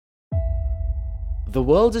The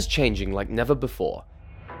world is changing like never before.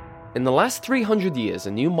 In the last 300 years,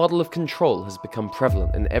 a new model of control has become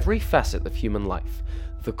prevalent in every facet of human life: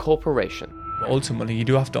 the corporation. Ultimately, you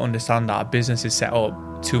do have to understand that a business is set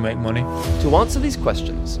up to make money. To answer these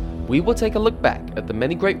questions, we will take a look back at the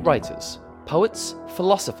many great writers, poets,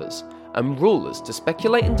 philosophers, and rulers to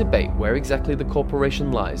speculate and debate where exactly the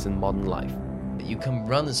corporation lies in modern life. You can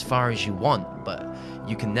run as far as you want, but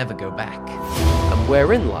you can never go back. And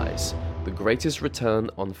wherein lies the greatest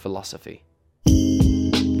return on philosophy.